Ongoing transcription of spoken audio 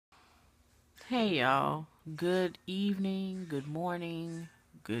Hey y'all, good evening, good morning,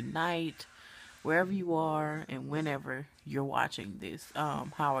 good night, wherever you are and whenever you're watching this.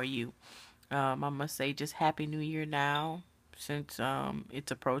 How are you? I must say just happy new year now since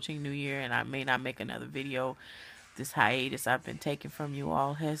it's approaching new year and I may not make another video. This hiatus I've been taking from you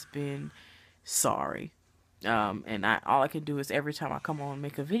all has been sorry. And all I can do is every time I come on and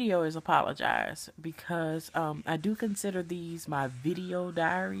make a video is apologize because I do consider these my video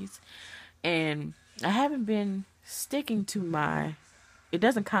diaries, and I haven't been sticking to my. It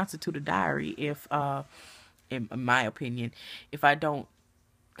doesn't constitute a diary if, in my opinion, if I don't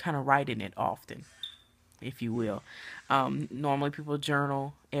kind of write in it often, if you will. Normally people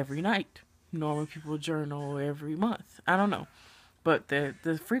journal every night. Normally people journal every month. I don't know, but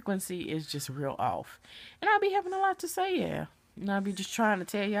the frequency is just real off, and I'll be having a lot to say. Yeah, and I'll be just trying to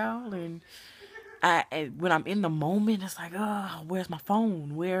tell y'all, and when I'm in the moment, it's like, oh, where's my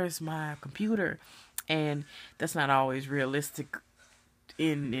phone? Where's my computer? And that's not always realistic.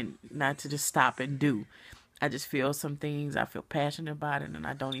 In not to just stop and do. I just feel some things. I feel passionate about it, and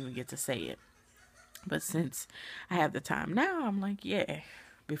I don't even get to say it. But since I have the time now, I'm like, yeah.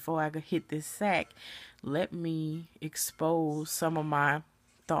 Before I could hit this sack, let me expose some of my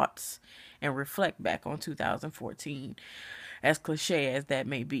thoughts and reflect back on 2014, as cliche as that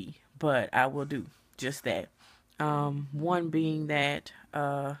may be. But I will do just that. One being that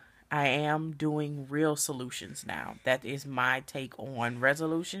I am doing real solutions now. That is my take on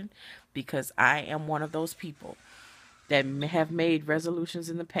resolution, because I am one of those people that have made resolutions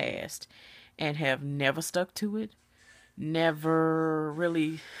in the past and have never stuck to it, never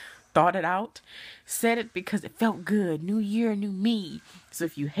really thought it out, said it because it felt good. New year, new me. So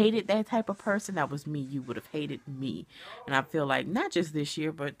if you hated that type of person, that was me. You would have hated me. And I feel like not just this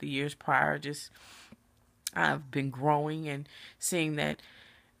year, but the years prior, just I've been growing and seeing that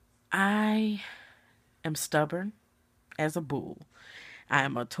I am stubborn as a bull. I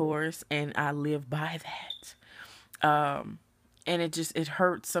am a Taurus and I live by that. And it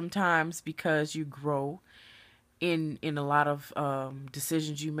hurts sometimes because you grow in a lot of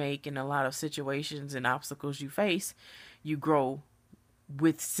decisions you make, in a lot of situations and obstacles you face. You grow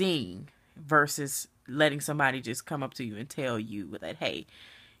with seeing versus letting somebody just come up to you and tell you that, hey,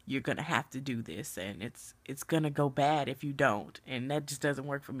 you're gonna have to do this, and it's gonna go bad if you don't. And that just doesn't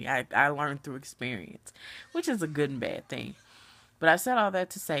work for me. I learned through experience, which is a good and bad thing. But I said all that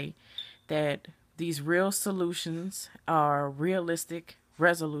to say that these real solutions are realistic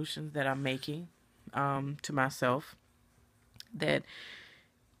resolutions that I'm making to myself, that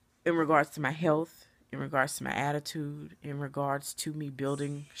in regards to my health, in regards to my attitude, in regards to me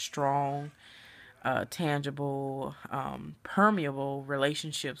building strong, tangible, permeable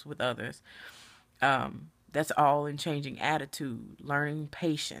relationships with others. That's all in changing attitude, learning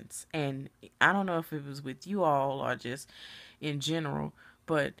patience. And I don't know if it was with you all or just in general,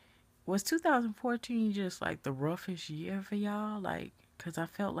 but was 2014 just like the roughest year for y'all? Like, because I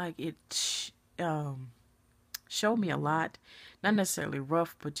felt like it showed me a lot, not necessarily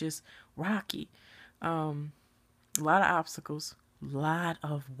rough, but just rocky. A lot of obstacles, a lot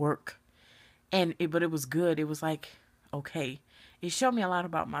of work, but it was good. It was like, okay, it showed me a lot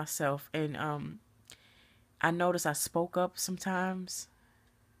about myself, and I noticed I spoke up sometimes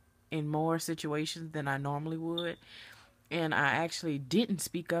in more situations than I normally would, and I actually didn't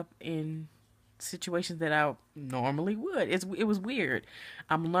speak up in situations that I normally would. It was weird.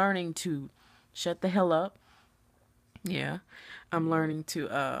 I'm learning to shut the hell up. Yeah, I'm learning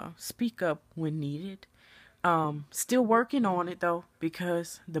to speak up when needed. Still working on it though,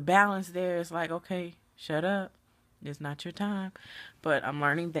 because the balance there is like, okay, shut up. It's not your time. But I'm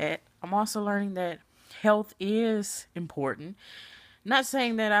learning that. I'm also learning that health is important. Not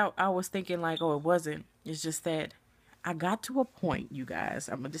saying that I was thinking like, oh, it wasn't. It's just that I got to a point, you guys.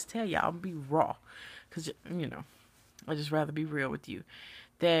 I'm going to just tell y'all, I'm going to be raw. Because, I just rather be real with you.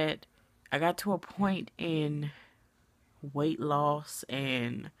 That I got to a point in weight loss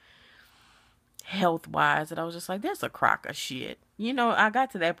and health wise that I was just like, that's a crock of shit. I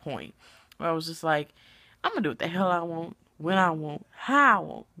got to that point where I was just like, I'm gonna do what the hell I want, when I want, how I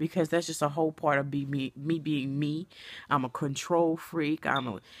want, because that's just a whole part of me being me. I'm a control freak. I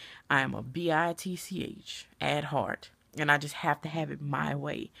am a bitch at heart, and I just have to have it my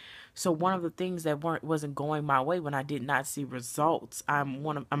way. So one of the things that wasn't going my way when I did not see results, I'm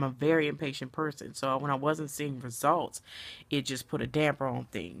a very impatient person. So when I wasn't seeing results, it just put a damper on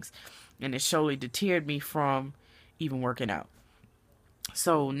things, and it surely deterred me from even working out.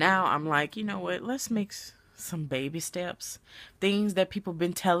 So now I'm like, you know what? Let's make some baby steps. Things that people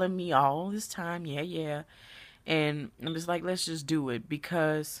been telling me all this time. Yeah, yeah. And I'm just like, let's just do it,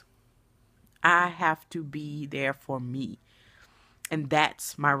 because I have to be there for me. And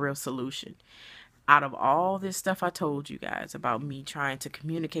that's my real solution. Out of all this stuff I told you guys about me trying to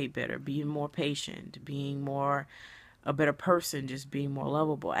communicate better, being more patient, being more a better person, just being more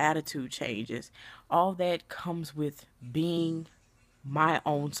lovable, attitude changes, all that comes with being my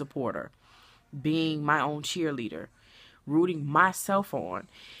own supporter, being my own cheerleader, rooting myself on.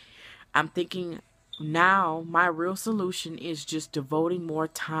 I'm thinking now my real solution is just devoting more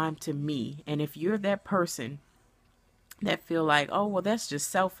time to me. And if you're that person that feel like, oh, well, that's just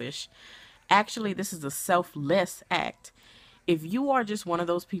selfish. Actually, this is a selfless act. If you are just one of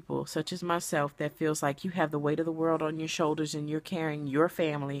those people, such as myself, that feels like you have the weight of the world on your shoulders and you're carrying your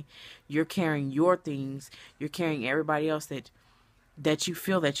family, you're carrying your things, you're carrying everybody else that you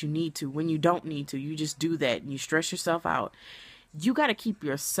feel that you need to, when you don't need to, you just do that and you stress yourself out. You got to keep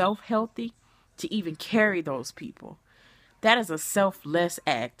yourself healthy to even carry those people. That is a selfless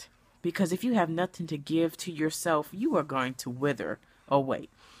act, because if you have nothing to give to yourself, you are going to wither away.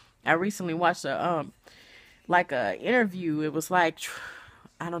 I recently watched a interview. It was like,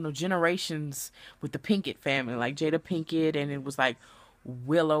 I don't know, generations with the Pinkett family, like Jada Pinkett, and it was like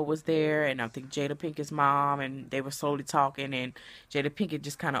Willow was there, and I think Jada Pinkett's mom, and they were slowly talking, and Jada Pinkett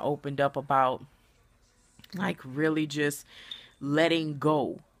just kind of opened up about like really just letting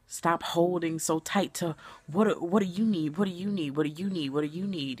go. Stop holding so tight to what do you need? What do you need? What do you need? What do you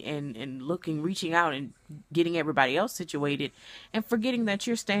need? And looking, reaching out and getting everybody else situated, and forgetting that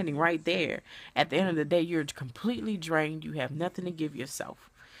you're standing right there. At the end of the day, you're completely drained. You have nothing to give yourself.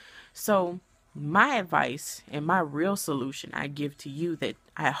 So my advice and my real solution I give to you, that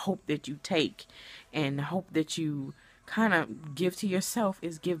I hope that you take and hope that you kind of give to yourself,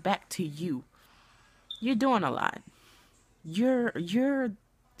 is give back to you. You're doing a lot. You're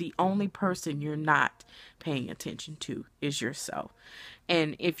the only person you're not paying attention to is yourself.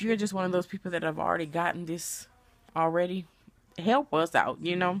 And if you're just one of those people that have already gotten this already, help us out,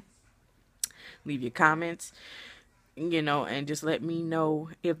 leave your comments, and just let me know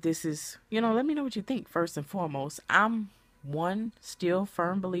if this is, let me know what you think. First and foremost, I'm one still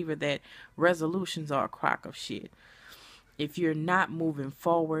firm believer that resolutions are a crock of shit. If you're not moving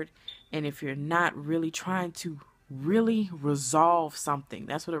forward, and if you're not really trying to really resolve something,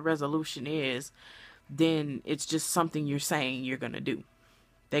 that's what a resolution is, then it's just something you're saying you're gonna do.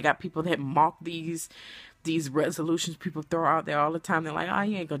 They got people that mock these resolutions people throw out there all the time. They're like, oh,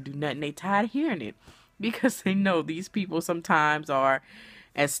 you ain't gonna do nothing. They tired of hearing it, because they know these people sometimes are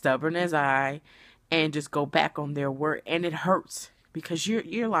as stubborn as I, and just go back on their word, and it hurts because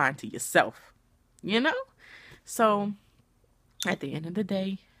you're lying to yourself, So at the end of the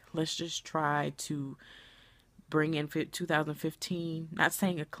day, let's just try to bring in 2015, not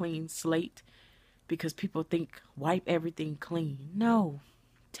saying a clean slate, because people think wipe everything clean. No,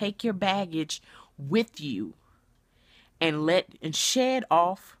 take your baggage with you and shed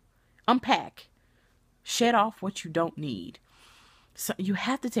off, unpack, shed off what you don't need. So you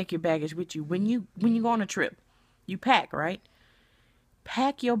have to take your baggage with you when you go on a trip. You pack, right?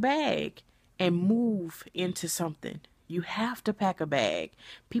 Pack your bag and move into something. You have to pack a bag.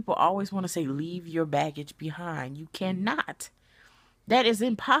 People always want to say, leave your baggage behind. You cannot. That is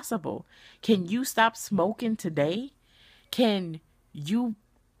impossible. Can you stop smoking today? Can you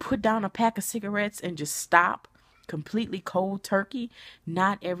put down a pack of cigarettes and just stop completely cold turkey?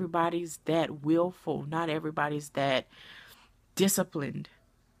 Not everybody's that willful. Not everybody's that disciplined.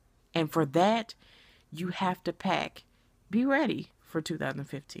 And for that, you have to pack. Be ready for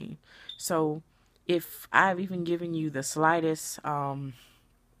 2015. So if I've even given you the slightest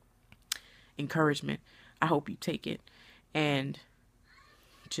encouragement, I hope you take it and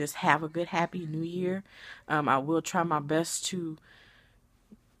just have a good, happy new year. I will try my best to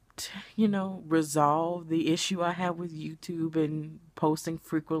resolve the issue I have with YouTube and posting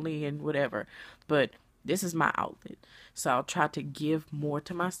frequently and whatever. But this is my outlet. So I'll try to give more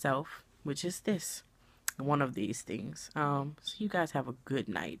to myself, which is this. One of these things. So you guys have a good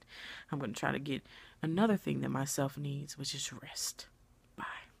night. I'm going to try to get another thing that myself needs, which is rest.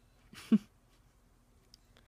 Bye.